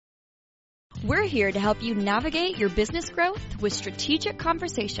We're here to help you navigate your business growth with strategic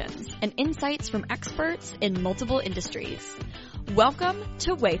conversations and insights from experts in multiple industries. Welcome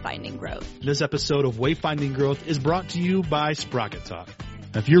to Wayfinding Growth. This episode of Wayfinding Growth is brought to you by Sprocket Talk.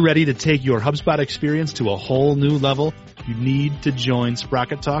 If you're ready to take your HubSpot experience to a whole new level, you need to join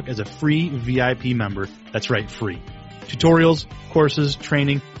Sprocket Talk as a free VIP member. That's right, free. Tutorials, courses,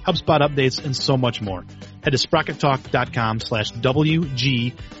 training, HubSpot updates, and so much more. Head to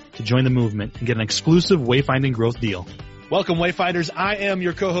sprockettalk.com/WG to join the movement and get an exclusive Wayfinding Growth deal. Welcome, Wayfinders. I am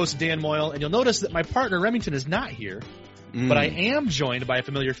your co-host, Dan Moyle, and you'll notice that my partner, Remington, is not here, but I am joined by a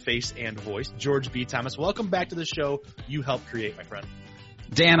familiar face and voice, George B. Thomas. Welcome back to the show you helped create, my friend.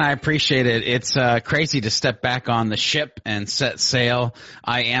 Dan, I appreciate it. It's crazy to step back on the ship and set sail.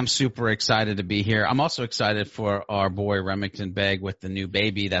 I am super excited to be here. I'm also excited for our boy Remington Begg with the new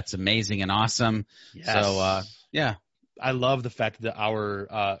baby. That's amazing and awesome. Yes. So, yeah. I love the fact that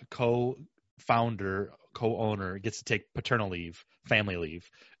our co-founder, co-owner gets to take paternal leave, family leave,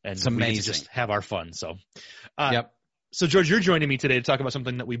 and It's we amazing. get to just have our fun. So, Yep. So, George, you're joining me today to talk about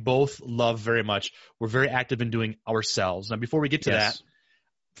something that we both love very much. We're very active in doing ourselves. Now, before we get to that,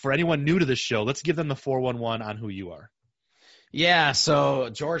 for anyone new to this show, let's give them the 411 on who you are. Yeah, so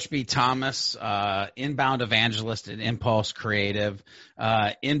George B. Thomas, inbound evangelist at Impulse Creative,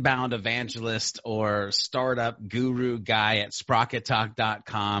 inbound evangelist or startup guru guy at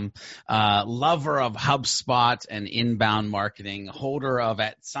sprockettalk.com, lover of HubSpot and inbound marketing, holder of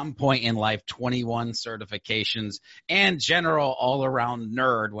at some point in life 21 certifications, and general all-around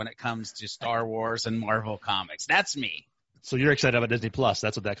nerd when it comes to Star Wars and Marvel Comics. That's me. So you're excited about Disney Plus.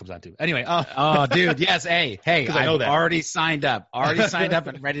 That's what that comes down to. Anyway. Oh, dude. Yes. Hey, I know I've that. already signed up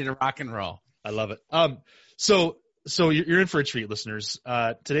and ready to rock and roll. I love it. So you're in for a treat, listeners.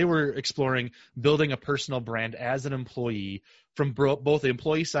 Today we're exploring building a personal brand as an employee from both the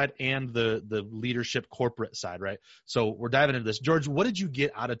employee side and the leadership corporate side, right? So we're diving into this. George, what did you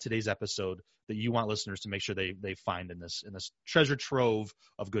get out of today's episode that you want listeners to make sure they find in this treasure trove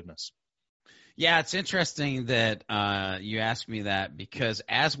of goodness? Yeah, it's interesting that you asked me that because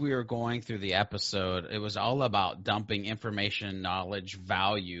as we were going through the episode, it was all about dumping information, knowledge,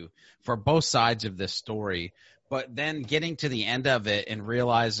 value for both sides of this story. But then getting to the end of it and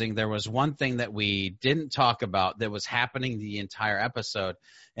realizing there was one thing that we didn't talk about that was happening the entire episode,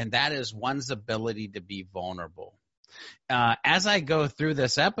 and that is one's ability to be vulnerable. As I go through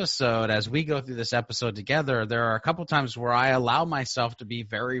this episode, as we go through this episode together, there are a couple times where I allow myself to be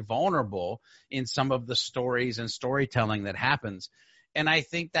very vulnerable in some of the stories and storytelling that happens. And I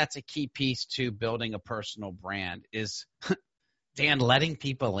think that's a key piece to building a personal brand is, Dan, letting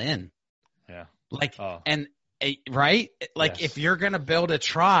people in. Yeah. Right? Like Yes. if you're going to build a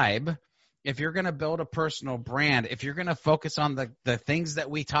tribe, if you're going to build a personal brand, if you're going to focus on the things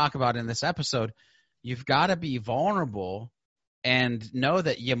that we talk about in this episode, you've got to be vulnerable and know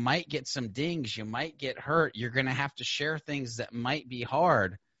that you might get some dings, you might get hurt, you're going to have to share things that might be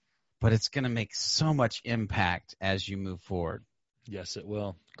hard, but it's going to make so much impact as you move forward. Yes, it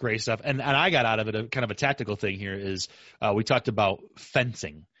will. Great stuff. And I got out of it a kind of a tactical thing here is we talked about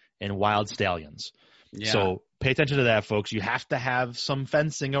fencing and wild stallions. Yeah. So pay attention to that, folks. You have to have some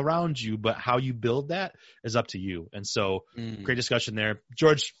fencing around you, but how you build that is up to you. And so great discussion there.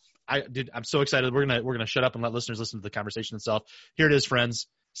 George, I'm so excited. We're gonna shut up and let listeners listen to the conversation itself. Here it is, friends.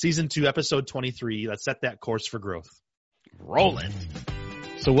 Season 2, episode 23. Let's set that course for growth. Rolling.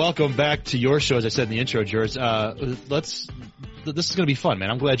 So welcome back to your show, as I said in the intro, George. This is gonna be fun,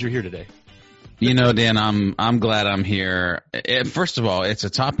 man. I'm glad you're here today. You know, Dan, I'm glad I'm here. First of all, it's a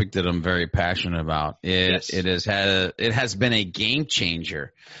topic that I'm very passionate about. It has been a game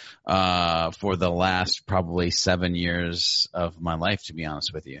changer for the last probably 7 years of my life, to be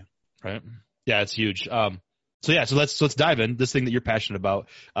honest with you. Right. Yeah, it's huge. So let's dive in. This thing that you're passionate about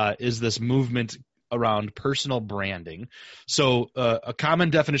is this movement around personal branding. So a common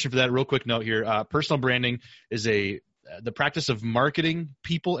definition for that, real quick note here, personal branding is the practice of marketing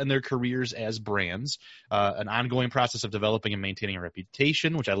people and their careers as brands, an ongoing process of developing and maintaining a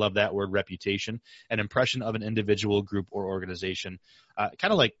reputation, which I love that word, reputation, an impression of an individual, group, or organization,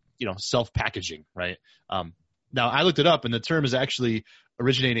 kind of like, self-packaging, right? Now, I looked it up, and the term is actually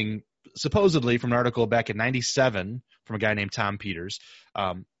originating supposedly from an article back in 97 from a guy named Tom Peters.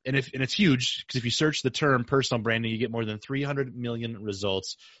 And it's huge because if you search the term personal branding, you get more than 300 million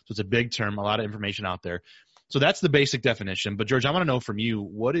results. So it's a big term, a lot of information out there. So that's the basic definition. But George, I want to know from you,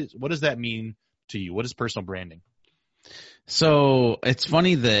 what does that mean to you? What is personal branding? So it's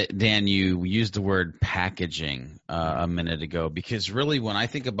funny that, Dan, you used the word packaging a minute ago, because really when I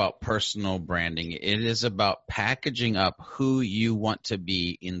think about personal branding, it is about packaging up who you want to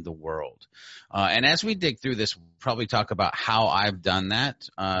be in the world. And as we dig through this, we'll probably talk about how I've done that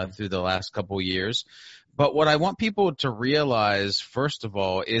through the last couple of years. But what I want people to realize, first of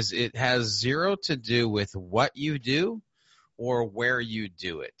all, is it has zero to do with what you do or where you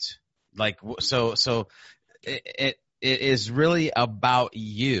do it. Like, so it is really about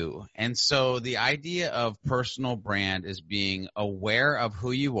you. And so the idea of personal brand is being aware of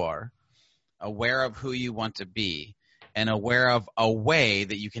who you are, aware of who you want to be, and aware of a way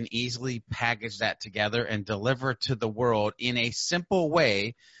that you can easily package that together and deliver to the world in a simple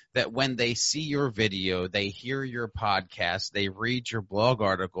way that when they see your video, they hear your podcast, they read your blog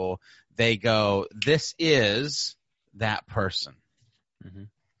article, they go, this is that person. Mm-hmm.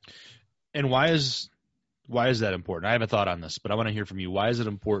 And why is that important? I haven't thought on this, but I want to hear from you. Why is it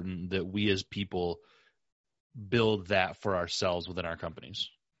important that we as people build that for ourselves within our companies?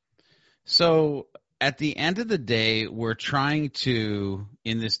 So at the end of the day, we're trying to,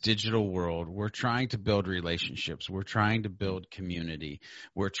 in this digital world, we're trying to build relationships. We're trying to build community.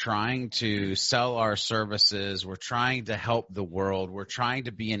 We're trying to sell our services. We're trying to help the world. We're trying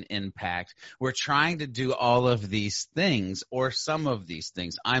to be an impact. We're trying to do all of these things, or some of these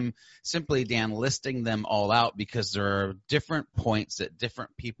things. I'm simply, Dan, listing them all out because there are different points that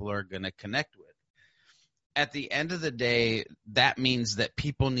different people are going to connect with. At the end of the day, that means that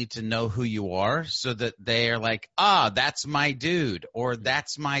people need to know who you are so that they are like, that's my dude, or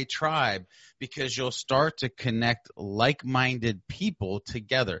that's my tribe, because you'll start to connect like-minded people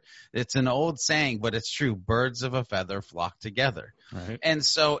together. It's an old saying, but it's true. Birds of a feather flock together. Right. And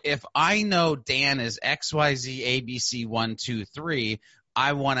so if I know Dan is XYZ ABC 1, 2, 3,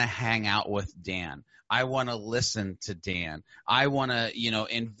 I want to hang out with Dan. I want to listen to Dan. I want to,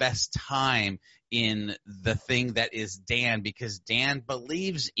 invest time in the thing that is Dan, because Dan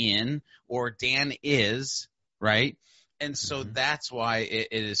believes in, or Dan is, right? And so that's why it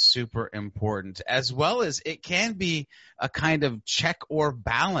is super important, as well as it can be a kind of check or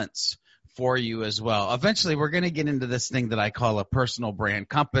balance for you as well. Eventually, we're going to get into this thing that I call a personal brand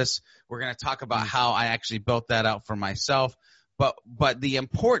compass. We're going to talk about how I actually built that out for myself. But the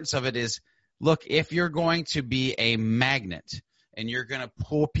importance of it is, look, if you're going to be a magnet and you're going to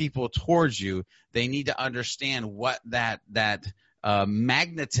pull people towards you, they need to understand what that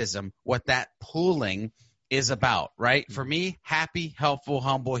magnetism, what that pulling is about, right? For me, happy, helpful,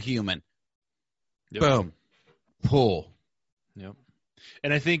 humble, human. Yep. Boom. Pull. Yep.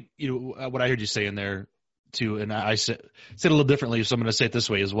 And I think, what I heard you say in there too, and I said it a little differently, so I'm going to say it this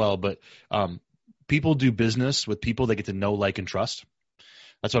way as well, but people do business with people they get to know, like, and trust.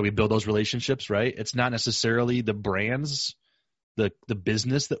 That's why we build those relationships, right? It's not necessarily the brands, the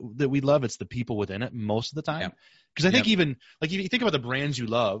business that we love. It's the people within it most of the time. Because I think even, like, if you think about the brands you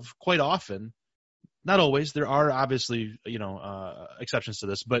love, quite often, not always, there are obviously, exceptions to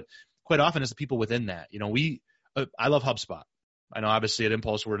this, but quite often it's the people within that. I love HubSpot. I know obviously at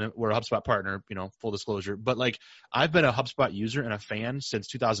Impulse we're a HubSpot partner, full disclosure, but like I've been a HubSpot user and a fan since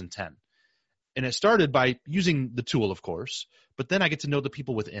 2010. And it started by using the tool, of course, but then I get to know the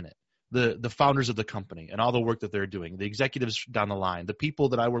people within it, the founders of the company and all the work that they're doing, the executives down the line, the people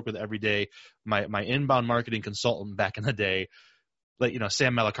that I work with every day, my inbound marketing consultant back in the day, like,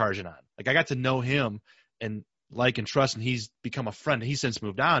 Sam Malakarjanan. Like, I got to know him and like and trust, and he's become a friend. He's since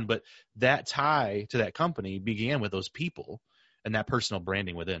moved on, but that tie to that company began with those people and that personal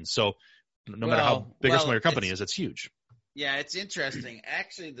branding within. So no matter how big or small your company is, it's huge. Yeah, it's interesting.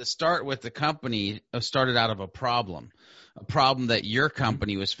 Actually, the start with the company started out of a problem that your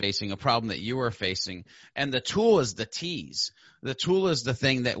company was facing, a problem that you were facing. And the tool is the tease. The tool is the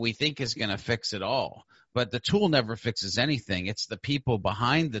thing that we think is going to fix it all. But the tool never fixes anything. It's the people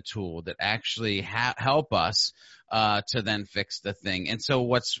behind the tool that actually help us to then fix the thing. And so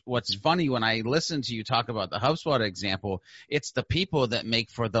what's funny when I listen to you talk about the HubSpot example, it's the people that make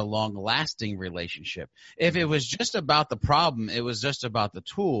for the long-lasting relationship. If it was just about the problem, it was just about the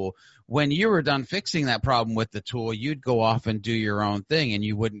tool, when you were done fixing that problem with the tool, you'd go off and do your own thing and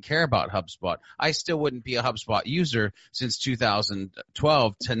you wouldn't care about HubSpot. I still wouldn't be a HubSpot user since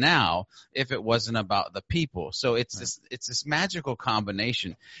 2012 to now if it wasn't about the people. So it's this magical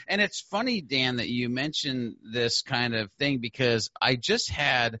combination. And it's funny, Dan, that you mentioned this kind of thing, because I just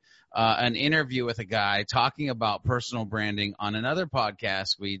had an interview with a guy talking about personal branding on another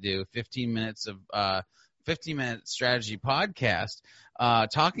podcast we do, 15-minute strategy podcast,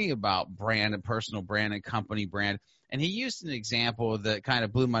 talking about brand and personal brand and company brand. And he used an example that kind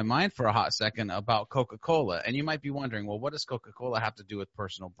of blew my mind for a hot second about Coca-Cola. And you might be wondering, well, what does Coca-Cola have to do with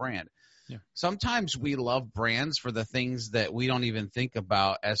personal brand? Yeah. Sometimes we love brands for the things that we don't even think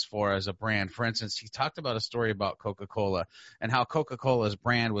about as far as a brand. For instance, he talked about a story about Coca-Cola and how Coca-Cola's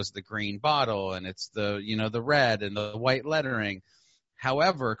brand was the green bottle and it's the, the red and the white lettering.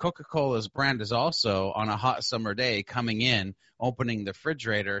 However, Coca-Cola's brand is also on a hot summer day coming in, opening the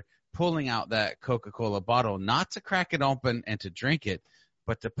refrigerator, pulling out that Coca-Cola bottle, not to crack it open and to drink it,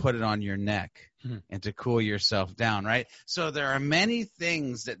 but to put it on your neck and to cool yourself down, right? So there are many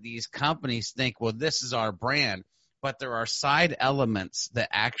things that these companies think, well, this is our brand, but there are side elements that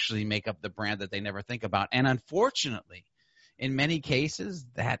actually make up the brand that they never think about. And unfortunately, in many cases,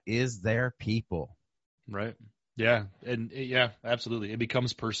 that is their people. Right. Yeah. And yeah, absolutely. It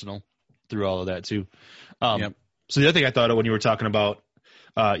becomes personal through all of that too. So the other thing I thought of when you were talking about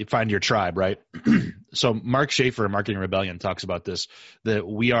you find your tribe, right? So Mark Schaefer in Marketing Rebellion talks about this, that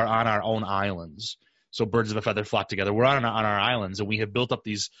we are on our own islands. So birds of a feather flock together. We're on our islands, and we have built up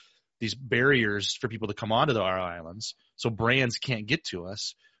these barriers for people to come onto our islands. So brands can't get to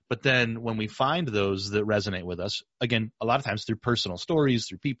us. But then when we find those that resonate with us, again, a lot of times through personal stories,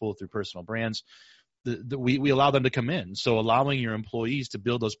 through people, through personal brands, we allow them to come in. So allowing your employees to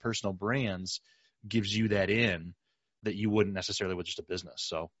build those personal brands gives you that in that you wouldn't necessarily with just a business.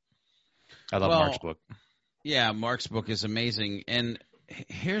 So I love Mark's book. Yeah, Mark's book is amazing. And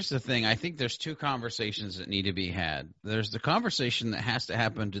here's the thing. I think there's two conversations that need to be had. There's the conversation that has to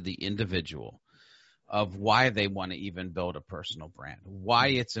happen to the individual of why they want to even build a personal brand, why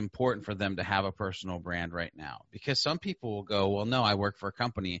it's important for them to have a personal brand right now. Because some people will go, well, no, I work for a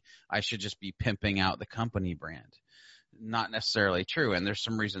company. I should just be pimping out the company brand. Not necessarily true, and there's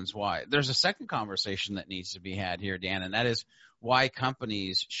some reasons why. There's a second conversation that needs to be had here, Dan, and that is why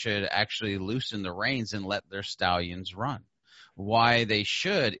companies should actually loosen the reins and let their stallions run. Why they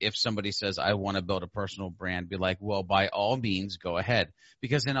should, if somebody says, I want to build a personal brand, be like, well, by all means, go ahead.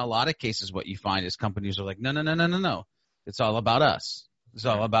 Because in a lot of cases, what you find is companies are like, no. It's all about us. It's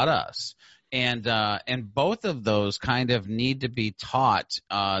all about us. And both of those kind of need to be taught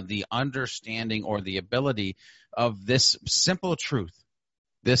the understanding or the ability of this simple truth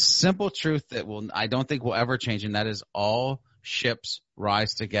that I don't think will ever change, and that is all ships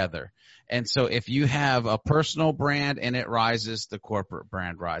rise together. And so if you have a personal brand and it rises, the corporate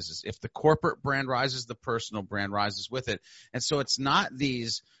brand rises. If the corporate brand rises, the personal brand rises with it. And so it's not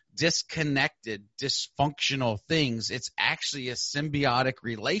these disconnected, dysfunctional things. It's actually a symbiotic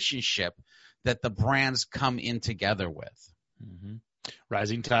relationship that the brands come in together with. Mm-hmm.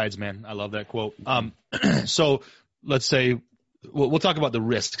 Rising tides, man. I love that quote. So let's say we'll talk about the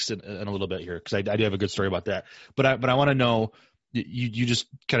risks in a little bit here, because I do have a good story about that. But I want to know, you just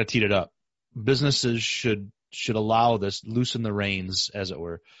kind of teed it up. Businesses should allow this, loosen the reins, as it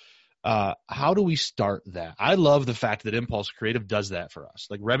were. How do we start that? I love the fact that Impulse Creative does that for us.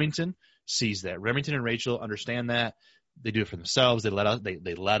 Like Remington sees that. Remington and Rachel understand that. They do it for themselves. They let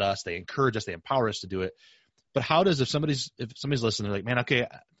us. They encourage us. They empower us to do it. But how does if somebody's listening, they're like, man, okay,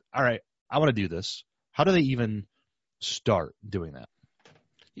 all right, I want to do this. How do they even start doing that?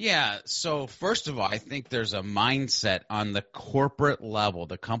 Yeah. So first of all, I think there's a mindset on the corporate level,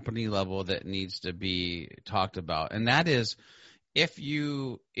 the company level, that needs to be talked about. And that is, if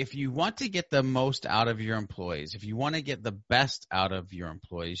you want to get the most out of your employees, if you want to get the best out of your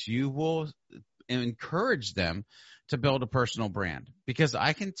employees, you will encourage them to build a personal brand. Because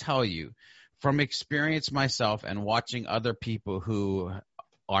I can tell you from experience myself and watching other people who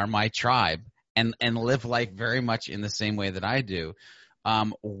are my tribe and live life very much in the same way that I do,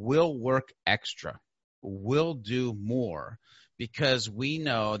 will work extra, will do more, because we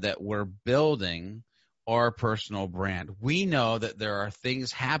know that we're building our personal brand. We know that there are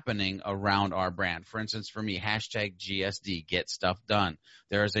things happening around our brand. For instance, for me, #GSD, get stuff done.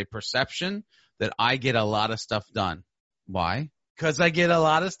 There is a perception that I get a lot of stuff done. Why? Because I get a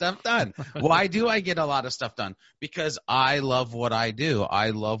lot of stuff done. Why do I get a lot of stuff done? Because I love what I do.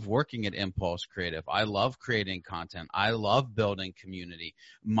 I love working at Impulse Creative. I love creating content. I love building community.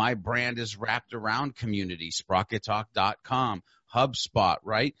 My brand is wrapped around community, SprocketTalk.com, HubSpot,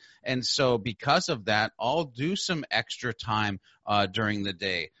 right? And so because of that, I'll do some extra time during the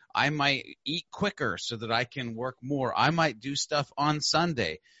day. I might eat quicker so that I can work more. I might do stuff on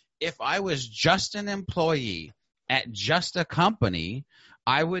Sunday. If I was just an employee at just a company,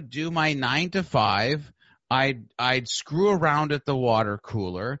 I would do my 9 to 5. I'd screw around at the water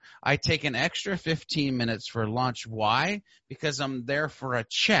cooler. I'd take an extra 15 minutes for lunch. Why? Because I'm there for a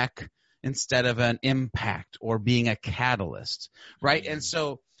check instead of an impact or being a catalyst, right? And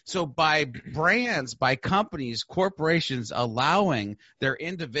so So by brands, by companies, corporations allowing their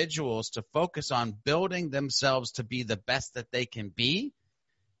individuals to focus on building themselves to be the best that they can be,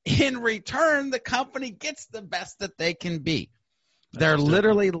 in return, the company gets the best that they can be. They're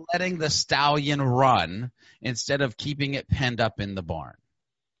literally letting the stallion run instead of keeping it penned up in the barn.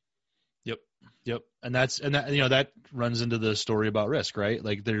 Yep. And that runs into the story about risk, right?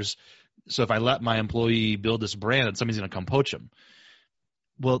 Like so if I let my employee build this brand and somebody's going to come poach him.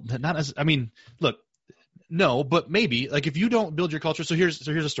 Well, look, no, but maybe, like, if you don't build your culture. So here's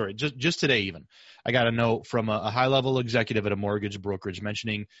a story. Just today, even I got a note from a high level executive at a mortgage brokerage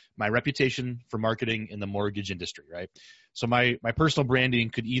mentioning my reputation for marketing in the mortgage industry, right? So my personal branding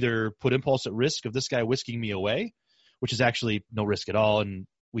could either put Impulse at risk of this guy whisking me away, which is actually no risk at all. And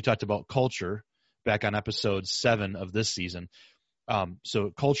we talked about culture back on episode 7 of this season.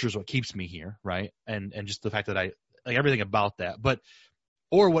 So culture is what keeps me here, right? And just the fact that I like everything about that.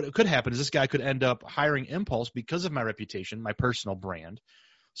 Or what could happen is this guy could end up hiring Impulse because of my reputation, my personal brand.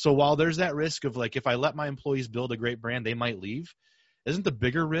 So while there's that risk of, like, if I let my employees build a great brand, they might leave, isn't the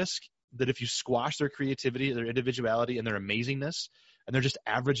bigger risk that if you squash their creativity, their individuality, and their amazingness, and they're just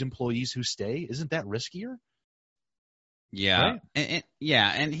average employees who stay, isn't that riskier? Yeah. Right?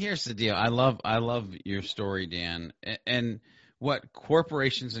 And here's the deal. I love your story, Dan. And what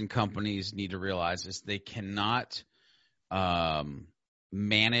corporations and companies need to realize is they cannot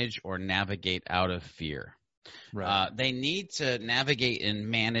manage or navigate out of fear. Right. They need to navigate and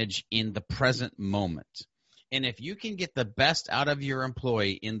manage in the present moment. And if you can get the best out of your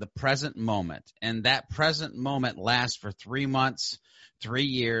employee in the present moment, and that present moment lasts for 3 months, 3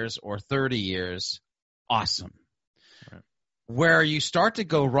 years, or 30 years, awesome. Right. Where you start to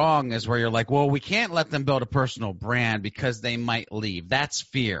go wrong is where you're like, well, we can't let them build a personal brand because they might leave. That's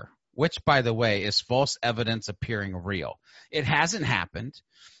fear, which, by the way, is false evidence appearing real. It hasn't happened.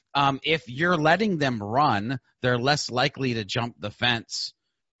 If you're letting them run, they're less likely to jump the fence,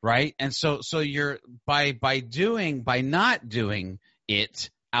 right? And so you're by not doing it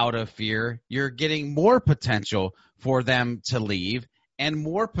out of fear, you're getting more potential for them to leave and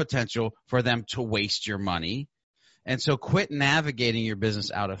more potential for them to waste your money. And so quit navigating your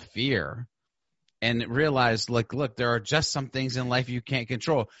business out of fear and realize, look, there are just some things in life you can't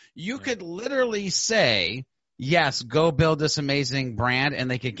control. You could literally say, yes, go build this amazing brand,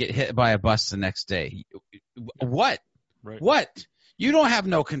 and they could get hit by a bus the next day. What? Right. What? You don't have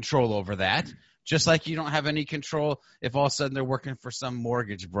no control over that, just like you don't have any control if all of a sudden they're working for some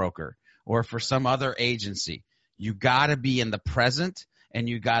mortgage broker or for some other agency. You got to be in the present, and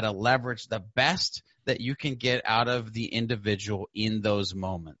you got to leverage the best that you can get out of the individual in those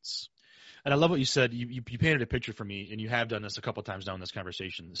moments. And I love what you said. You painted a picture for me, and you have done this a couple of times now in this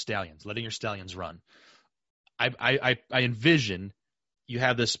conversation, the stallions, letting your stallions run. I envision you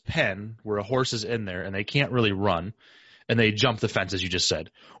have this pen where a horse is in there, and they can't really run, and they jump the fence, as you just said.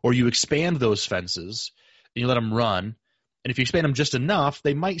 Or you expand those fences, and you let them run, and if you expand them just enough,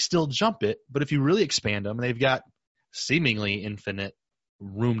 they might still jump it, but if you really expand them, and they've got seemingly infinite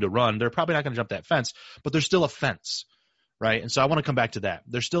room to run, they're probably not going to jump that fence, but there's still a fence. Right. And so I want to come back to that.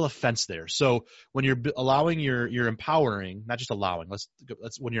 There's still a fence there. So when you're allowing you're empowering, not just allowing,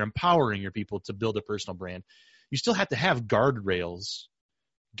 when you're empowering your people to build a personal brand, you still have to have guardrails,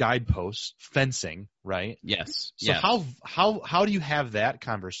 guideposts, fencing, right? Yes. So yes. How do you have that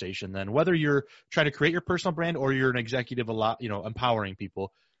conversation then? Whether you're trying to create your personal brand or you're an executive, empowering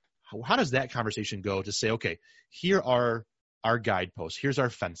people, how does that conversation go to say, okay, here are our guideposts, here's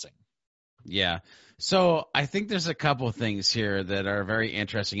our fencing? Yeah. So I think there's a couple of things here that are very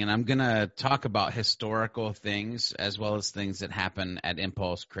interesting, and I'm going to talk about historical things as well as things that happen at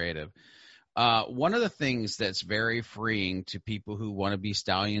Impulse Creative. One of the things that's very freeing to people who want to be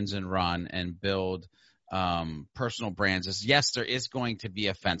stallions and run and build personal brands is, yes, there is going to be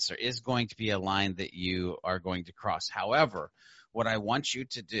a fence. There is going to be a line that you are going to cross. However, what I want you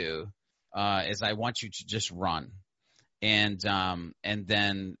to do is I want you to just run. And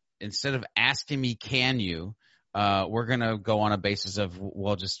then instead of asking me, can you, we're going to go on a basis of,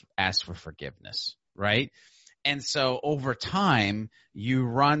 we'll just ask for forgiveness, right? And so over time, you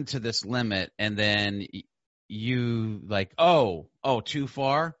run to this limit, and then you like, oh, too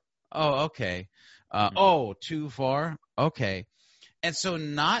far? Oh, okay. Oh, too far? Okay. And so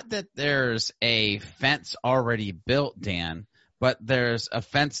not that there's a fence already built, Dan, but there's a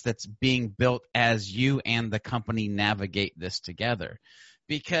fence that's being built as you and the company navigate this together.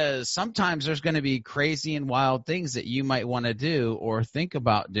 Because sometimes there's going to be crazy and wild things that you might want to do or think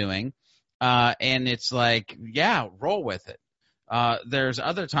about doing. And it's like, yeah, roll with it. There's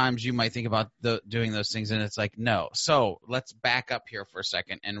other times you might think about doing those things, and it's like, no. So let's back up here for a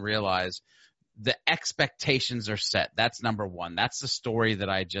second and realize the expectations are set. That's number one. That's the story that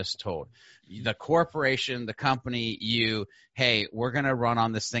I just told. The corporation, the company, hey, we're going to run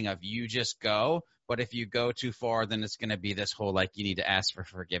on this thing of you just go. But if you go too far, then it's going to be this whole, like, you need to ask for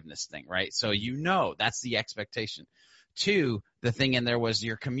forgiveness thing, right? So that's the expectation. 2, the thing in there was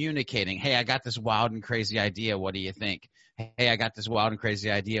you're communicating. Hey, I got this wild and crazy idea. What do you think? Hey, I got this wild and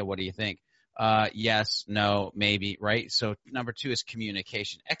crazy idea. What do you think? Yes, no, maybe, right? So number 2 is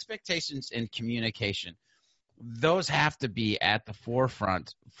communication. Expectations and communication. Those have to be at the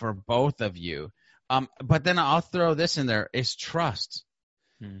forefront for both of you. But then I'll throw this in there, is trust.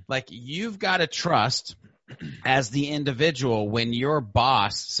 Like, you've got to trust as the individual when your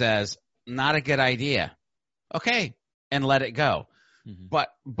boss says, not a good idea. Okay, and let it go.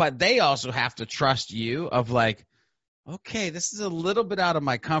 But they also have to trust you of like, okay, this is a little bit out of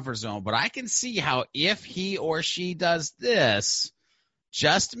my comfort zone, but I can see how if he or she does this,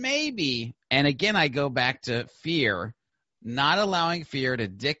 just maybe, and again, I go back to fear, not allowing fear to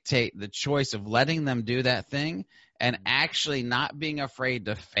dictate the choice of letting them do that thing, and actually not being afraid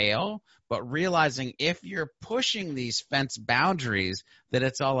to fail, but realizing if you're pushing these fence boundaries, that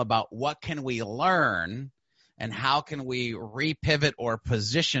it's all about what can we learn and how can we repivot or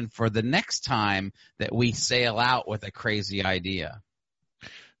position for the next time that we sail out with a crazy idea.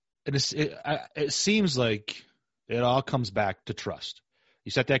 It seems like it all comes back to trust. You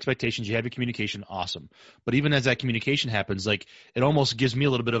set the expectations, you have your communication, awesome. But even as that communication happens, like, it almost gives me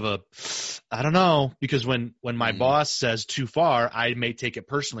a little bit of I don't know, because when my boss says too far, I may take it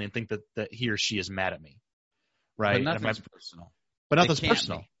personally and think that he or she is mad at me, right? But nothing's personal. But nothing's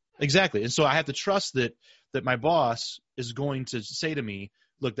personal. Exactly. And so I have to trust that my boss is going to say to me,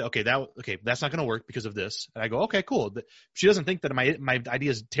 look, that's not going to work because of this. And I go, okay, cool. She doesn't think that my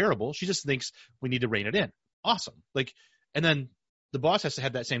idea is terrible. She just thinks we need to rein it in. Awesome. Like, and then the boss has to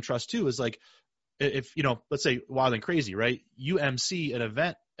have that same trust too. Is like, if, let's say Wild and Crazy, right? You MC an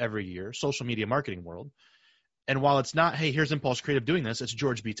event every year, social media marketing world. And while it's not, hey, here's Impulse Creative doing this, it's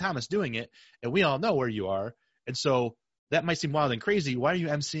George B. Thomas doing it. And we all know where you are. And so that might seem wild and crazy. Why are you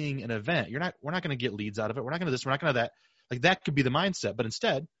emceeing an event? We're not going to get leads out of it. We're not going to this. We're not going to that. Like, that could be the mindset. But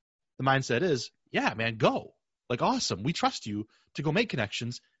instead, the mindset is, yeah, man, go. Like, awesome. We trust you to go make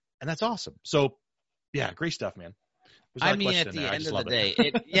connections. And that's awesome. So, yeah, great stuff, man. I mean, at the end of the day,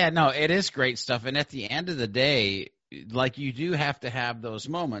 it is great stuff. And at the end of the day, like, you do have to have those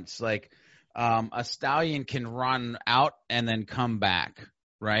moments. Like, a stallion can run out and then come back,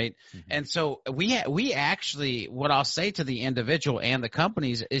 right? And so we actually, what I'll say to the individual and the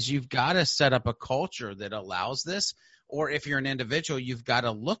companies is, you've got to set up a culture that allows this. Or if you're an individual, you've got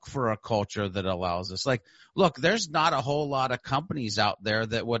to look for a culture that allows this. Like, look, there's not a whole lot of companies out there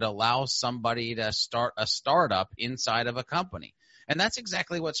that would allow somebody to start a startup inside of a company. And that's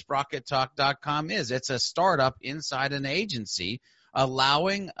exactly what SprocketTalk.com is. It's a startup inside an agency,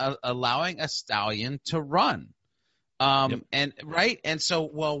 allowing a stallion to run. And right. And so,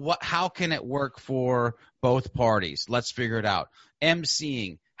 well, how can it work for both parties? Let's figure it out.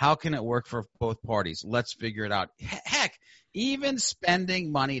 MCing. How can it work for both parties? Let's figure it out. Heck, even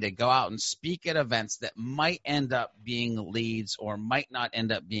spending money to go out and speak at events that might end up being leads or might not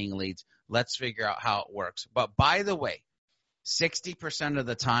end up being leads. Let's figure out how it works. But by the way, 60% of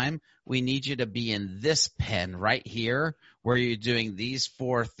the time, we need you to be in this pen right here where you're doing these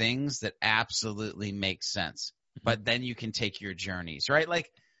 4 things that absolutely make sense. But then you can take your journeys, right?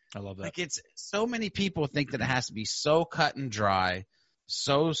 Like, I love that. Like, it's so many people think that it has to be so cut and dry,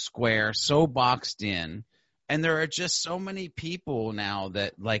 so square, so boxed in. And there are just so many people now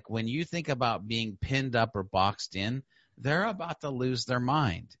that, like, when you think about being pinned up or boxed in, they're about to lose their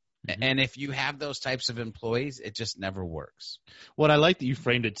mind. And if you have those types of employees, it just never works. Well, I like that you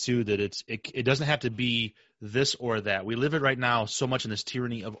framed it too, that it doesn't have to be this or that. We live it right now so much in this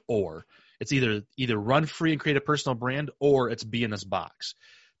tyranny of or. It's either run free and create a personal brand, or it's be in this box.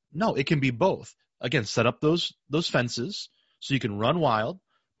 No, it can be both. Again, set up those fences so you can run wild,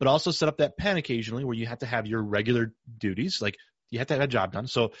 but also set up that pen occasionally where you have to have your regular duties. Like, you have to have a job done.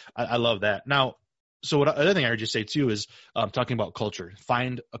 So I love that. Now, so other thing I heard you say too is talking about culture.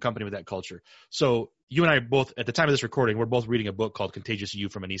 Find a company with that culture. So you and I both, at the time of this recording, we're both reading a book called Contagious You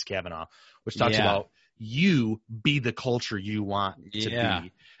from Anise Kavanaugh, which talks about you be the culture you want to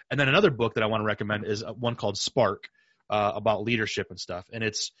be. And then another book that I want to recommend is one called Spark, about leadership and stuff.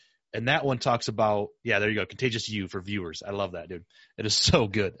 And that one talks about, there you go, Contagious You for viewers. I love that, dude. It is so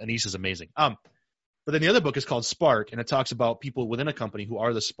good. Anise is amazing. But then the other book is called Spark, and it talks about people within a company who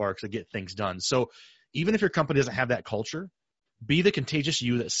are the sparks that get things done. So even if your company doesn't have that culture, be the contagious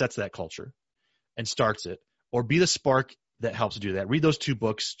you that sets that culture and starts it, or be the spark that helps do that. Read those 2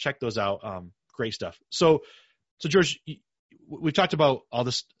 books, check those out. Great stuff. So George, we've talked about all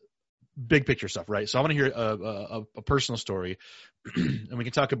this big picture stuff, right? So I want to hear a personal story, and we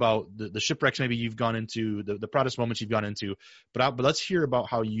can talk about the shipwrecks maybe you've gone into, the proudest moments you've gone into, but let's hear about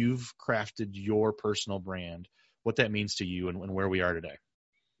how you've crafted your personal brand, what that means to you, and where we are today.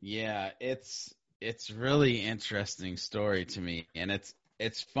 Yeah, it's really interesting story to me, and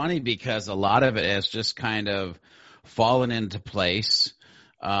it's funny because a lot of it has just kind of fallen into place.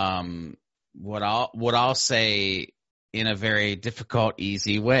 What I'll say in a very difficult,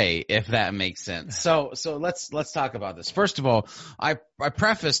 easy way, if that makes sense. So let's talk about this. First of all, I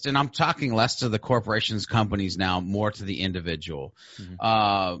prefaced, and I'm talking less to the corporations, companies now, more to the individual.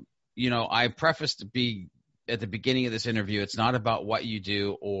 Mm-hmm. I prefaced at the beginning of this interview, it's not about what you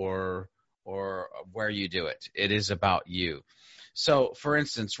do or where you do it. It is about you. So, for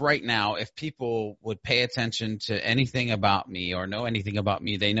instance, right now, if people would pay attention to anything about me or know anything about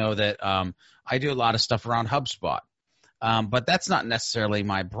me, they know that I do a lot of stuff around HubSpot. But that's not necessarily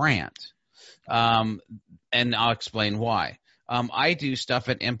my brand. And I'll explain why. I do stuff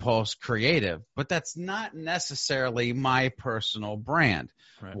at Impulse Creative, but that's not necessarily my personal brand.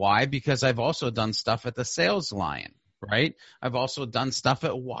 Right. Why? Because I've also done stuff at the Sales Lion, right? I've also done stuff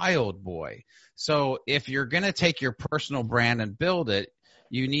at Wild Boy. So if you're going to take your personal brand and build it,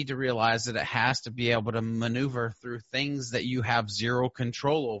 you need to realize that it has to be able to maneuver through things that you have zero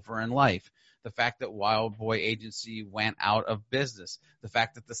control over in life. The fact that Wild Boy Agency went out of business, the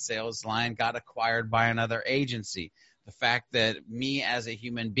fact that the Sales Lion got acquired by another agency, the fact that me as a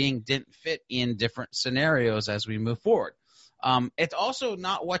human being didn't fit in different scenarios as we move forward. It's also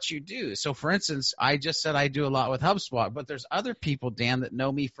not what you do. So, for instance, I just said I do a lot with HubSpot, but there's other people, Dan, that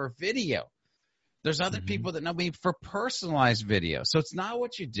know me for video. There's other people that know me for personalized video. So it's not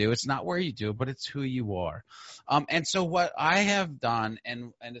what you do, it's not where you do, but it's who you are. And so what I have done,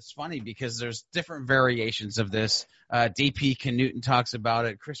 and it's funny because there's different variations of this. DP Knudten talks about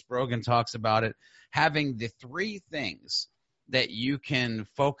it. Chris Brogan talks about it. Having the 3 things that you can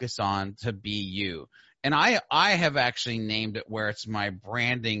focus on to be you. And I have actually named it where it's my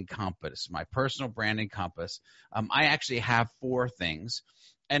branding compass, my personal branding compass. I actually have 4 things.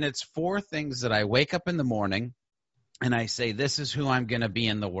 And it's 4 things that I wake up in the morning and I say, this is who I'm going to be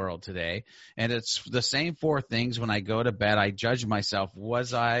in the world today. And it's the same 4 things when I go to bed. I judge myself.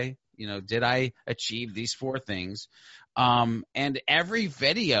 Did I achieve these 4 things? And every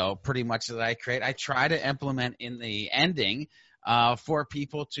video pretty much that I create, I try to implement in the ending for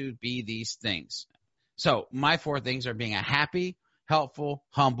people to be these things. So my 4 things are being a happy, helpful,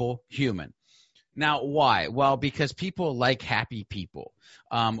 humble human. Now, why? Well, because people like happy people.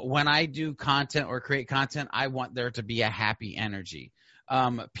 When I do content or create content, I want there to be a happy energy.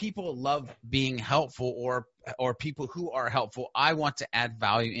 People love being helpful or people who are helpful. I want to add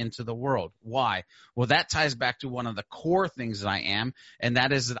value into the world. Why? Well, that ties back to one of the core things that I am, and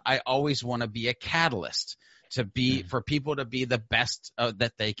that is that I always want to be a catalyst for people to be the best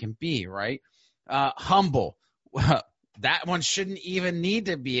that they can be, right? Humble. That one shouldn't even need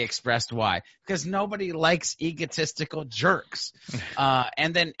to be expressed. Why? Because nobody likes egotistical jerks.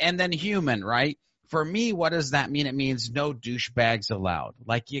 And then human, right? For me, what does that mean? It means no douchebags allowed.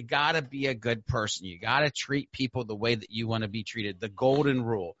 Like, you got to be a good person. You got to treat people the way that you want to be treated, the golden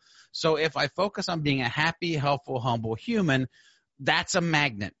rule. So if I focus on being a happy, helpful, humble human, that's a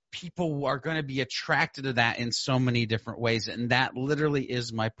magnet. People are going to be attracted to that in so many different ways, and that literally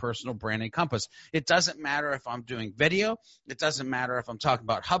is my personal branding compass. It doesn't matter if I'm doing video. It doesn't matter if I'm talking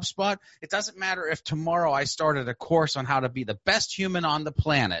about HubSpot. It doesn't matter if tomorrow I started a course on how to be the best human on the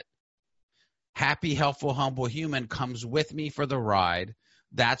planet. Happy, helpful, humble human comes with me for the ride.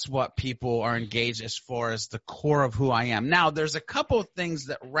 That's what people are engaged as far as the core of who I am. Now, there's a couple of things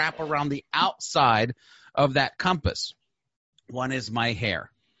that wrap around the outside of that compass. One is my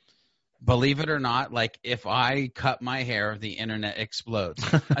hair. Believe it or not, like, if I cut my hair, the internet explodes.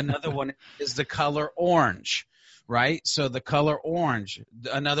 Another one is the color orange, right? So the color orange.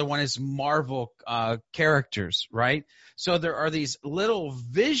 Another one is Marvel characters, right? So there are these little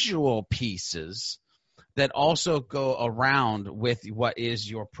visual pieces that also go around with what is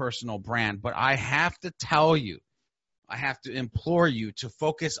your personal brand. But I have to tell you, I have to implore you to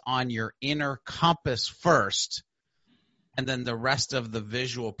focus on your inner compass first, and then the rest of the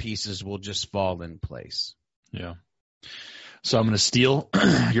visual pieces will just fall in place. Yeah. So I'm going to steal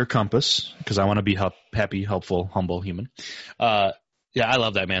your compass because I want to be happy, helpful, humble human. Yeah, I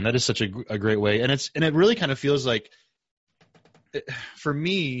love that, man. That is such a great way. And it really kind of feels like, for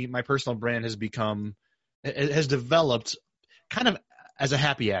me, my personal brand has developed kind of as a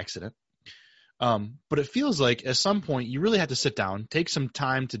happy accident. But it feels like at some point you really have to sit down, take some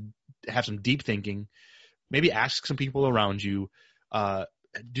time to have some deep thinking, maybe ask some people around you,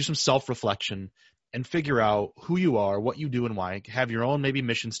 do some self-reflection, and figure out who you are, what you do, and why. Have your own maybe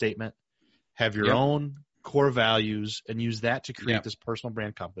mission statement, have your own core values, and use that to create this personal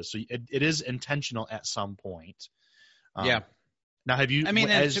brand compass. So it is intentional at some point. Now, have you? I mean,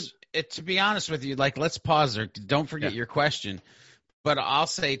 to be honest with you, like, let's pause there. Don't forget your question. But I'll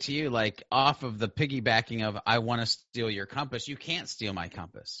say to you, like, off of the piggybacking of I want to steal your compass, you can't steal my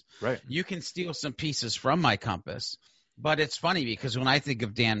compass. Right. You can steal some pieces from my compass. But it's funny because when I think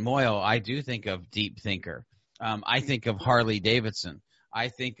of Dan Moyle, I do think of deep thinker. I think of Harley Davidson. I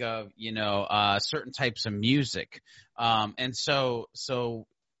think of, certain types of music. And so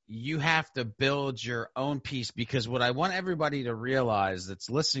you have to build your own piece, because what I want everybody to realize that's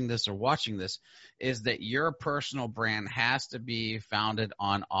listening to this or watching this is that your personal brand has to be founded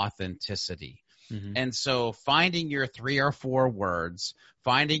on authenticity. Mm-hmm. And so finding your 3 or 4 words,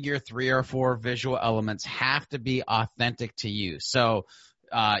 finding your 3 or 4 visual elements have to be authentic to you. So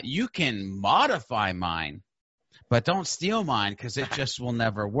you can modify mine, but don't steal mine, because it just will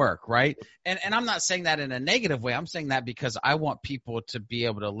never work, right? And I'm not saying that in a negative way. I'm saying that because I want people to be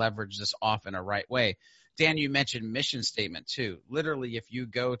able to leverage this off in a right way. Dan, you mentioned mission statement too. Literally, if you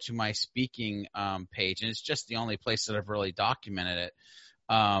go to my speaking page, and it's just the only place that I've really documented it,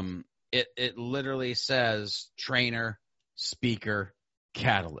 it literally says trainer, speaker,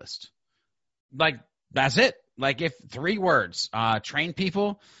 catalyst. Like, that's it. Like, if 3 words, train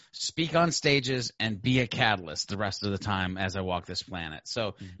people, speak on stages, and be a catalyst the rest of the time as I walk this planet.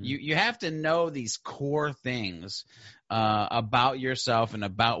 So you have to know these core things about yourself and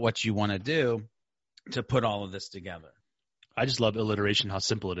about what you want to do to put all of this together. I just love alliteration, how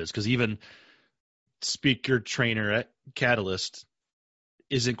simple it is, because even speaker, trainer, catalyst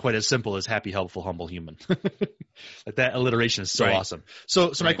isn't quite as simple as happy, helpful, humble, human. Like, that alliteration is so awesome.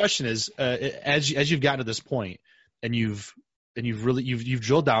 So my question is, as you've gotten to this point, and you've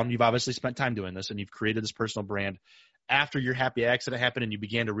drilled down, you've obviously spent time doing this, and you've created this personal brand after your happy accident happened, and you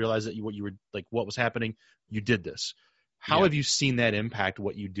began to realize that what was happening, you did this. How have you seen that impact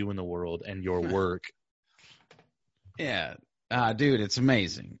what you do in the world and your work? Yeah. Dude, it's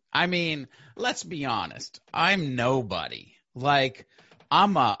amazing. I mean, let's be honest. I'm nobody. Like,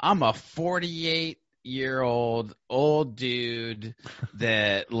 I'm a 48-year-old old dude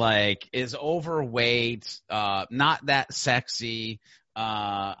that, like, is overweight, not that sexy.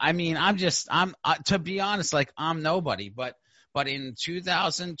 I mean, to be honest, like, I'm nobody. But in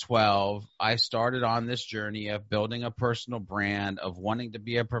 2012, I started on this journey of building a personal brand, of wanting to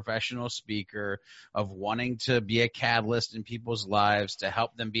be a professional speaker, of wanting to be a catalyst in people's lives to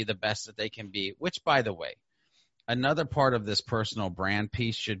help them be the best that they can be, which, by the way, another part of this personal brand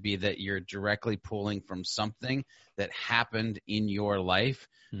piece should be that you're directly pulling from something that happened in your life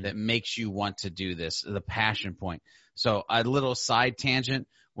that makes you want to do this, the passion point. So a little side tangent.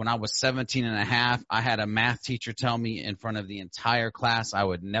 When I was 17 and a half, I had a math teacher tell me in front of the entire class I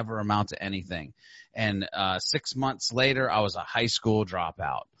would never amount to anything. And 6 months later, I was a high school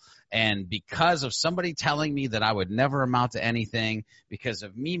dropout. And because of somebody telling me that I would never amount to anything, because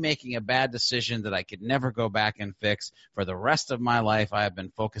of me making a bad decision that I could never go back and fix, for the rest of my life, I have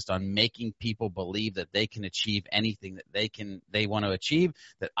been focused on making people believe that they can achieve anything that they want to achieve,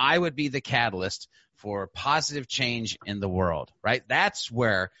 that I would be the catalyst for positive change in the world, right? That's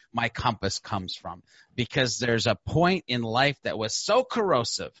where my compass comes from, because there's a point in life that was so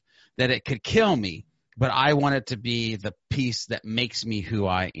corrosive that it could kill me, but I want it to be the piece that makes me who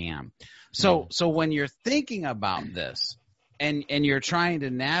I am. So when you're thinking about this and you're trying to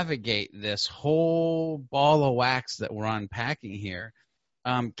navigate this whole ball of wax that we're unpacking here,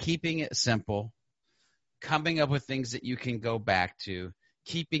 keeping it simple, coming up with things that you can go back to,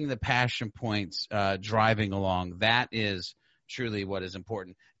 keeping the passion points driving along, that is truly what is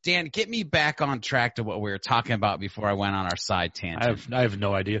important. Dan, get me back on track to what we were talking about before I went on our side tangent. I have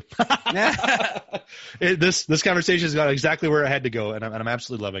no idea. This conversation has gone exactly where I had to go, and I'm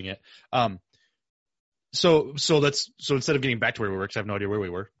absolutely loving it. So instead of getting back to where we were, because I have no idea where we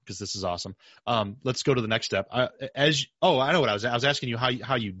were, because this is awesome. Let's go to the next step. I know what I was asking you,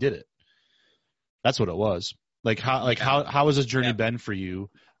 how you did it. That's what it was. How has this journey been for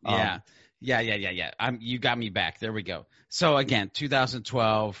you? Yeah. You got me back. There we go. So again,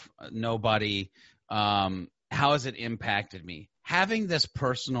 2012, nobody. How has it impacted me? Having this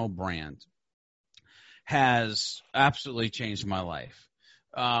personal brand has absolutely changed my life.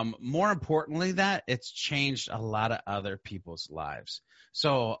 More importantly, that it's changed a lot of other people's lives.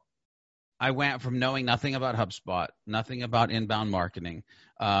 So I went from knowing nothing about HubSpot, nothing about inbound marketing,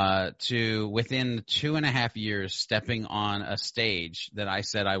 to within 2.5 years stepping on a stage that I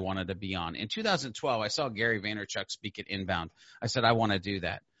said I wanted to be on. In 2012, I saw Gary Vaynerchuk speak at Inbound. I said, I want to do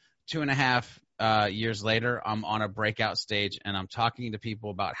that. 2.5 years later, I'm on a breakout stage and I'm talking to people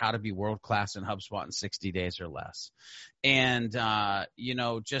about how to be world-class in HubSpot in 60 days or less. And,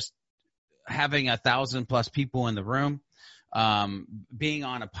 just having 1,000+ people in the room, being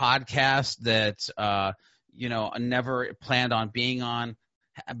on a podcast that, I never planned on being on,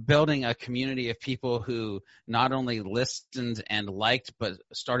 building a community of people who not only listened and liked, but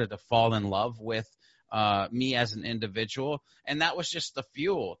started to fall in love with me as an individual. And that was just the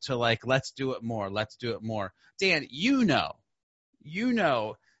fuel to let's do it more. Let's do it more. Dan, you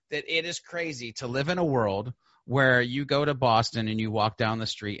know that it is crazy to live in a world where you go to Boston and you walk down the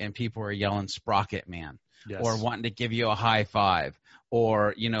street and people are yelling Sprocket Man. Yes. Or wanting to give you a high five,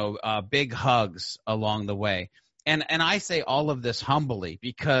 or, big hugs along the way. And I say all of this humbly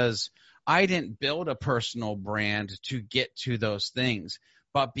because I didn't build a personal brand to get to those things.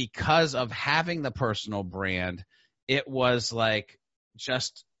 But because of having the personal brand, it was it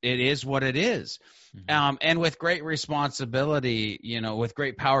is what it is. Mm-hmm. And with great responsibility, with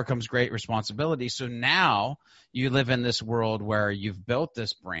great power comes great responsibility. So now you live in this world where you've built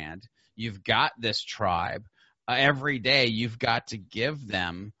this brand. You've got this tribe. Every day you've got to give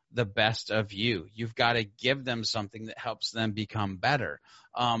them the best of you. You've got to give them something that helps them become better,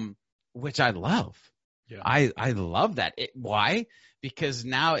 which I love. Yeah. I love that. Why? Because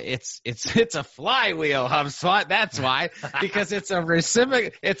now it's a flywheel, HubSpot. That's why. Because it's a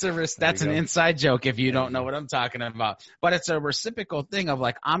reciprocal. That's an inside joke if you don't know what I'm talking about. But it's a reciprocal thing of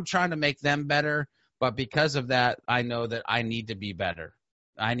I'm trying to make them better, but because of that, I know that I need to be better.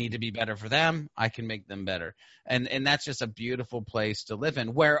 I need to be better for them. I can make them better. And that's just a beautiful place to live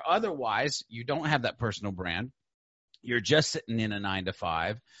in, where otherwise you don't have that personal brand. You're just sitting in a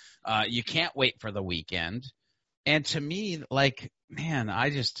 9-to-5. You can't wait for the weekend. And to me,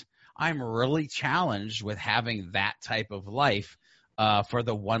 I'm really challenged with having that type of life for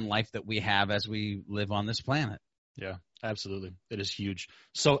the one life that we have as we live on this planet. Yeah, absolutely. It is huge.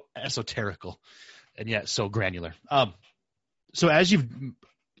 So esoterical and yet so granular. So as you've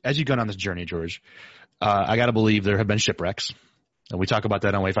gone on this journey, George, I got to believe there have been shipwrecks, and we talk about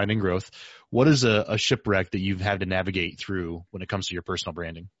that on Wayfinding Growth. What is a shipwreck that you've had to navigate through when it comes to your personal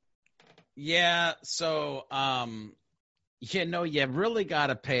branding? Yeah, so you really got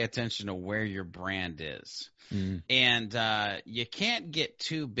to pay attention to where your brand is, and you can't get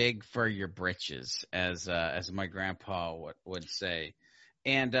too big for your britches, as my grandpa would say.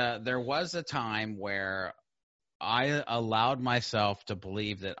 And there was a time where I allowed myself to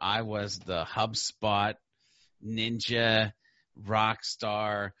believe that I was the HubSpot ninja, rock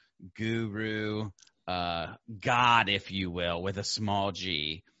star, guru, God, if you will, with a small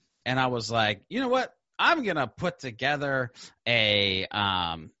g. And I was like, you know what? I'm going to put together a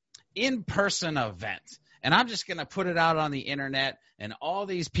in-person event. And I'm just going to put it out on the internet. And all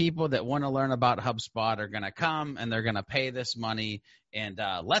these people that want to learn about HubSpot are going to come and they're going to pay this money. And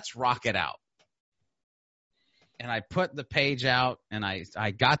let's rock it out. And I put the page out, and I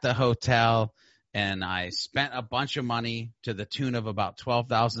got the hotel, and I spent a bunch of money to the tune of about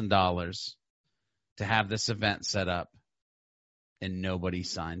 $12,000 to have this event set up, and nobody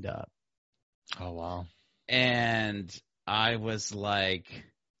signed up. Oh, wow. And I was like,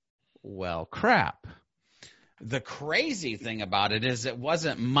 well, crap. The crazy thing about it is it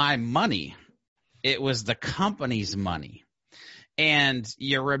wasn't my money. It was the company's money. And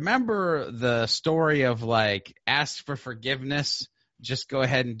you remember the story of ask for forgiveness, just go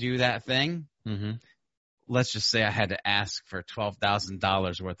ahead and do that thing. Mm-hmm. Let's just say I had to ask for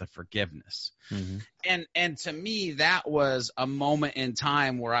 $12,000 worth of forgiveness. Mm-hmm. And to me, that was a moment in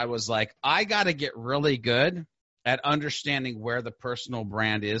time where I was like, I got to get really good at understanding where the personal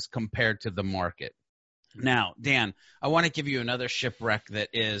brand is compared to the market. Now, Dan, I want to give you another shipwreck that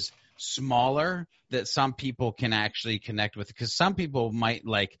is smaller that some people can actually connect with, because some people might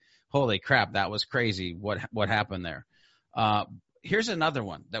holy crap, that was crazy. What happened there? Here's another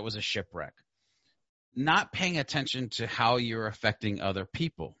one that was a shipwreck. Not paying attention to how you're affecting other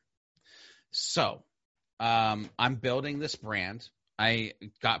people. So I'm building this brand. I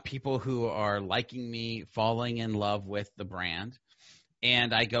got people who are liking me, falling in love with the brand.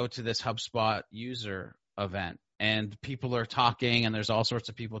 And I go to this HubSpot user event, and people are talking, and there's all sorts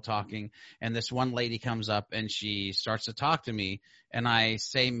of people talking. And this one lady comes up and she starts to talk to me, and I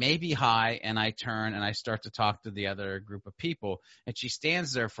say maybe hi, and I turn and I start to talk to the other group of people. And she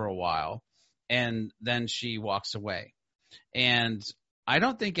stands there for a while, and then she walks away. And I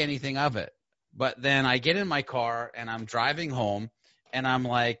don't think anything of it. But then I get in my car and I'm driving home and I'm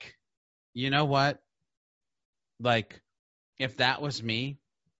like, you know what? Like, if that was me,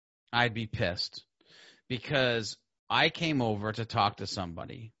 I'd be pissed because I came over to talk to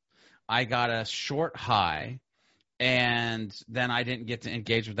somebody. I got a short hi, and then I didn't get to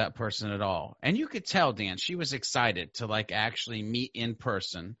engage with that person at all. And you could tell, Dan, she was excited to like actually meet in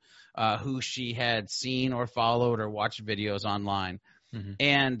person who she had seen or followed or watched videos online.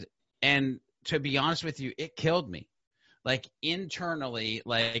 Mm-hmm. And to be honest with you, it killed me. Like internally,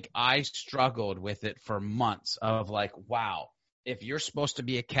 like I struggled with it for months of like, wow, if you're supposed to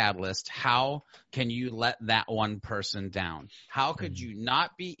be a catalyst, how can you let that one person down? How could you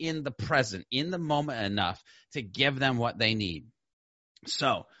not be in the present, in the moment enough to give them what they need?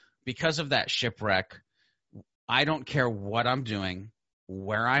 So because of that shipwreck, I don't care what I'm doing,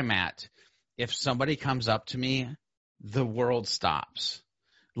 where I'm at. If somebody comes up to me, the world stops.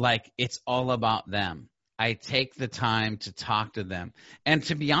 Like it's all about them. I take the time to talk to them. And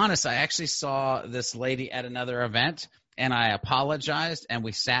to be honest, I actually saw this lady at another event and I apologized and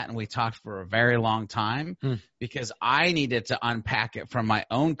we sat and we talked for a very long time because I needed to unpack it from my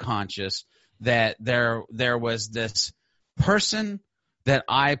own conscious that there was this person that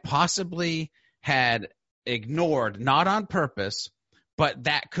I possibly had ignored, not on purpose, but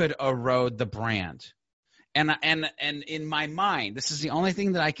that could erode the brand. And in my mind, this is the only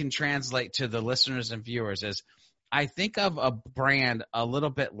thing that I can translate to the listeners and viewers is I think of a brand a little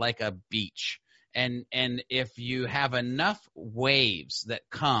bit like a beach. And if you have enough waves that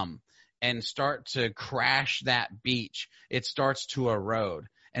come and start to crash that beach, it starts to erode.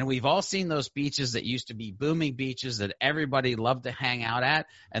 And we've all seen those beaches that used to be booming beaches that everybody loved to hang out at,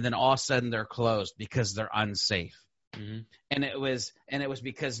 and then all of a sudden they're closed because they're unsafe. Mm-hmm. And it was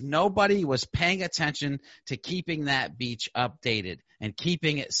because nobody was paying attention to keeping that beach updated and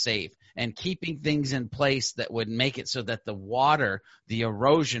keeping it safe and keeping things in place that would make it so that the water, the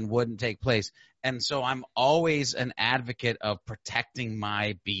erosion wouldn't take place. And so I'm always an advocate of protecting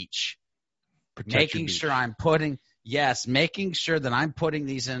my beach, making sure that I'm putting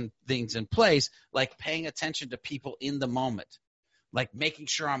these things in place, like paying attention to people in the moment. Like making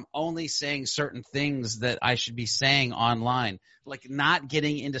sure I'm only saying certain things that I should be saying online, like not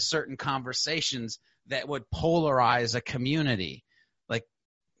getting into certain conversations that would polarize a community. Like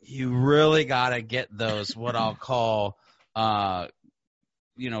you really got to get those, what I'll call, guard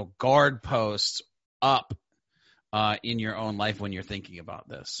posts up in your own life when you're thinking about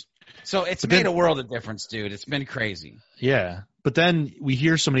this. So it's made a world of difference, dude. It's been crazy. Yeah. But then we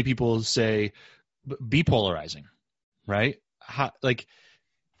hear so many people say, be polarizing, right? How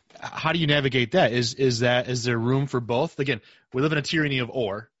do you navigate that? Is there room for both? Again, we live in a tyranny of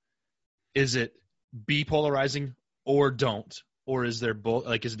or. Is it be polarizing or don't? Or is there both?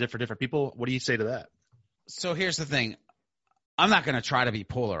 Like, is it for different people? What do you say to that? So here's the thing. I'm not going to try to be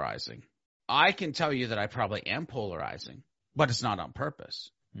polarizing. I can tell you that I probably am polarizing, but it's not on purpose.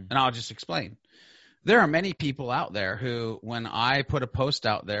 And I'll just explain. There are many people out there who, when I put a post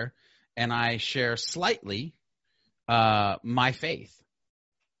out there and I share slightly my faith,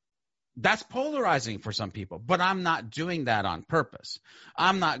 that's polarizing for some people, but I'm not doing that on purpose.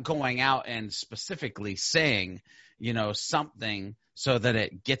 I'm not going out and specifically saying, something so that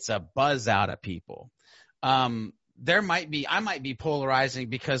it gets a buzz out of people. I might be polarizing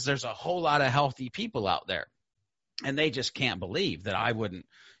because there's a whole lot of healthy people out there and they just can't believe that I wouldn't,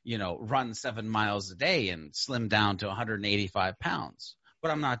 run 7 miles a day and slim down to 185 pounds. But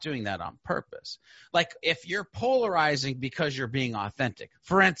I'm not doing that on purpose. Like if you're polarizing because you're being authentic,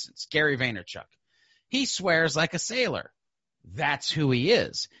 for instance, Gary Vaynerchuk, he swears like a sailor. That's who he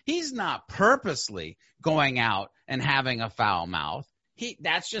is. He's not purposely going out and having a foul mouth.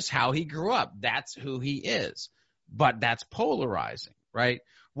 That's just how he grew up. That's who he is. But that's polarizing, right?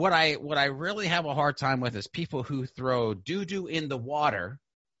 What I really have a hard time with is people who throw doo-doo in the water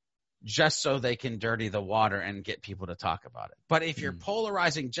just so they can dirty the water and get people to talk about it. But if you're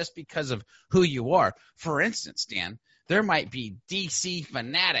polarizing just because of who you are, for instance, Dan, there might be DC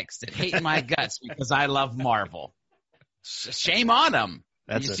fanatics that hate my guts because I love Marvel. Shame on them.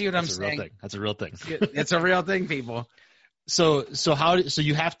 You see what I'm saying? That's a real thing. It's a real thing, people. So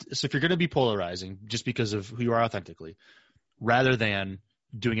you have to, so if you're going to be polarizing just because of who you are authentically, rather than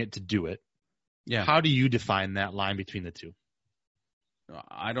doing it to do it, how do you define that line between the two?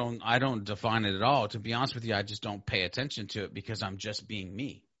 I don't define it at all. To be honest with you, I just don't pay attention to it because I'm just being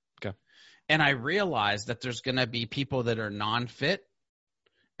me. Okay. And I realize that there's going to be people that are non-fit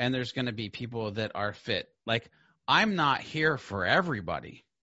and there's going to be people that are fit. Like, I'm not here for everybody.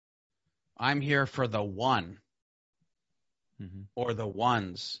 I'm here for the one. or the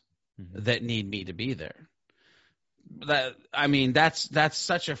ones that need me to be there. That's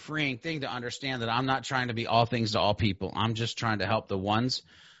such a freeing thing to understand, that I'm not trying to be all things to all people. I'm just trying to help the ones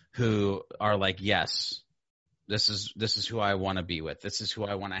who are like, yes, this is who I want to be with. This is who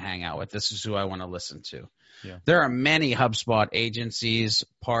I want to hang out with. This is who I want to listen to. Yeah. There are many HubSpot agencies,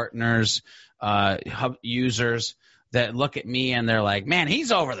 partners, hub users that look at me and they're like, man,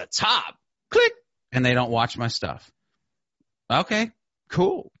 he's over the top. Click. And they don't watch my stuff. Okay,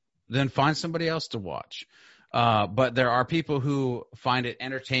 cool. Then find somebody else to watch. But there are people who find it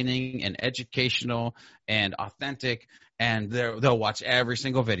entertaining and educational and authentic, and they'll watch every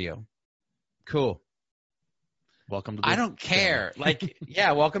single video. Cool. Welcome to the I don't care. Like,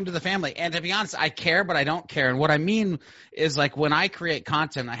 yeah, welcome to the family. And to be honest, I care, but I don't care. And what I mean is, like, when I create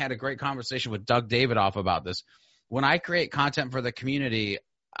content, I had a great conversation with Doug Davidoff about this. When I create content for the community,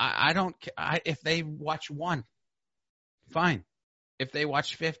 I don't if they watch 1, fine. If they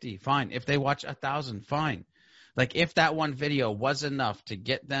watch 50, fine. If they watch 1,000, fine. Like, if that one video was enough to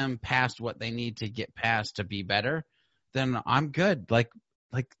get them past what they need to get past to be better, then I'm good. Like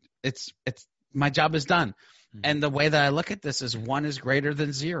it's my job is done. And the way that I look at this is 1 is greater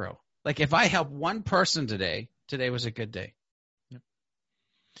than 0. Like, if I help one person today was a good day. Yep.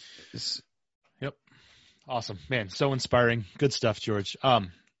 Yep. Awesome, man. So inspiring. Good stuff, George.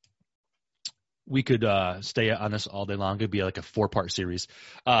 We could stay on this all day long. It'd be like a 4-part series.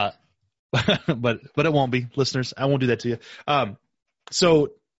 But it won't be, listeners. I won't do that to you. So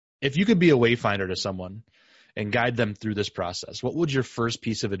if you could be a wayfinder to someone and guide them through this process, what would your first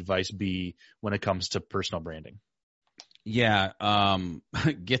piece of advice be when it comes to personal branding? Yeah.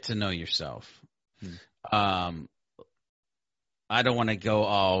 Get to know yourself. I don't want to go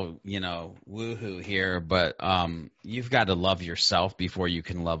all, woohoo here, but you've got to love yourself before you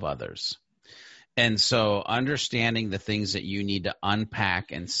can love others. And so understanding the things that you need to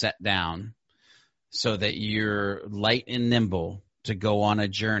unpack and set down so that you're light and nimble to go on a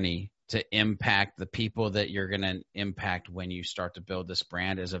journey to impact the people that you're going to impact when you start to build this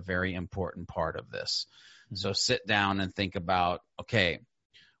brand is a very important part of this. So sit down and think about, okay,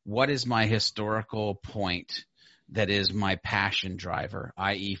 what is my historical point that is my passion driver,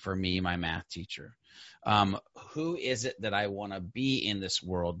 i.e. for me, my math teacher? Who is it that I want to be in this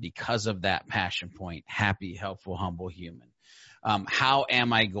world because of that passion point? Happy, helpful, humble human. How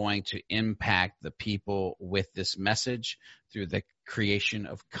am I going to impact the people with this message through the creation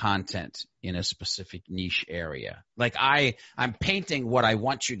of content in a specific niche area? Like, I'm painting what I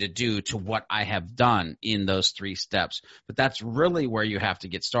want you to do to what I have done in those 3 steps, but that's really where you have to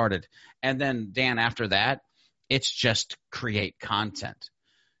get started. And then, Dan, after that, it's just create content.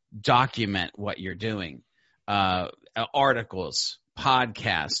 Document what you're doing, articles,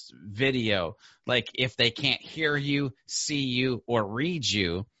 podcasts, video. Like, if they can't hear you, see you, or read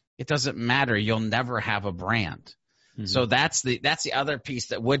you, it doesn't matter. You'll never have a brand. So that's the other piece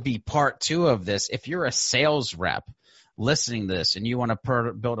that would be part 2 of this. If you're a sales rep listening to this and you want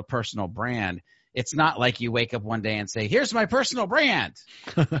to build a personal brand, it's not like you wake up one day and say, here's my personal brand.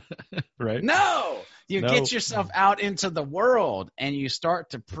 Right? No. You get yourself out into the world and you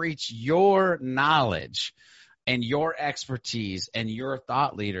start to preach your knowledge and your expertise and your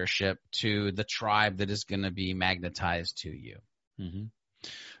thought leadership to the tribe that is going to be magnetized to you.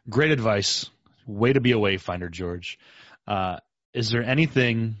 Great advice. Way to be a wayfinder, George. Is there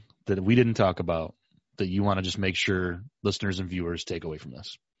anything that we didn't talk about that you want to just make sure listeners and viewers take away from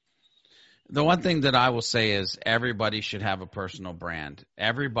this? The one thing that I will say is everybody should have a personal brand.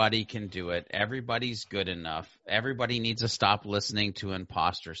 Everybody can do it. Everybody's good enough. Everybody needs to stop listening to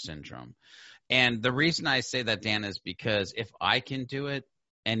imposter syndrome. And the reason I say that, Dan, is because if I can do it,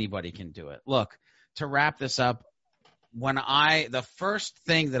 anybody can do it. Look, to wrap this up, the first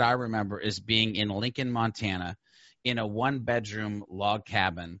thing that I remember is being in Lincoln, Montana, in a 1-bedroom log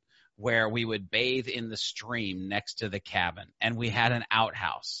cabin where we would bathe in the stream next to the cabin, and we had an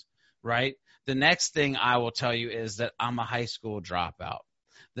outhouse. Right? The next thing I will tell you is that I'm a high school dropout.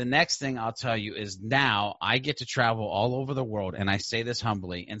 The next thing I'll tell you is now I get to travel all over the world, and I say this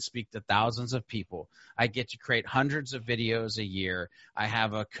humbly, and speak to thousands of people. I get to create hundreds of videos a year. I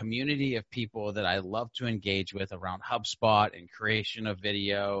have a community of people that I love to engage with around HubSpot and creation of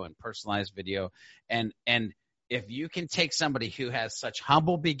video and personalized video. And if you can take somebody who has such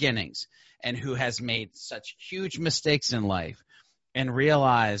humble beginnings and who has made such huge mistakes in life and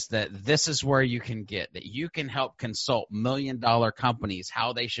realize that this is where you can get, that you can help consult $1 million companies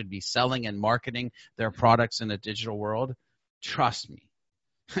how they should be selling and marketing their products in a digital world, trust me,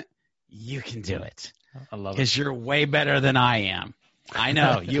 you can do it. I love it. Because you're way better than I am. I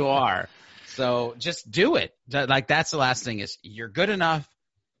know you are. So just do it. Like, that's the last thing is you're good enough.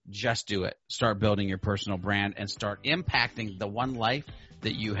 Just do it. Start building your personal brand and start impacting the one life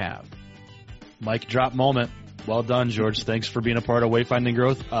that you have. Mic drop moment. Well done, George. Thanks for being a part of Wayfinding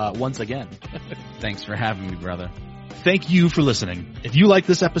Growth once again. Thanks for having me, brother. Thank you for listening. If you like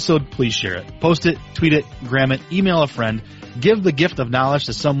this episode, please share it. Post it, tweet it, gram it, email a friend. Give the gift of knowledge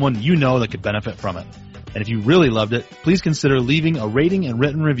to someone you know that could benefit from it. And if you really loved it, please consider leaving a rating and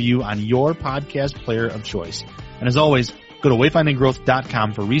written review on your podcast player of choice. And as always, go to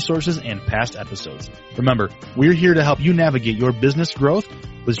wayfindinggrowth.com for resources and past episodes. Remember, we're here to help you navigate your business growth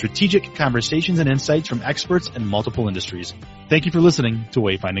with strategic conversations and insights from experts in multiple industries. Thank you for listening to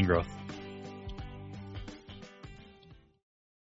Wayfinding Growth.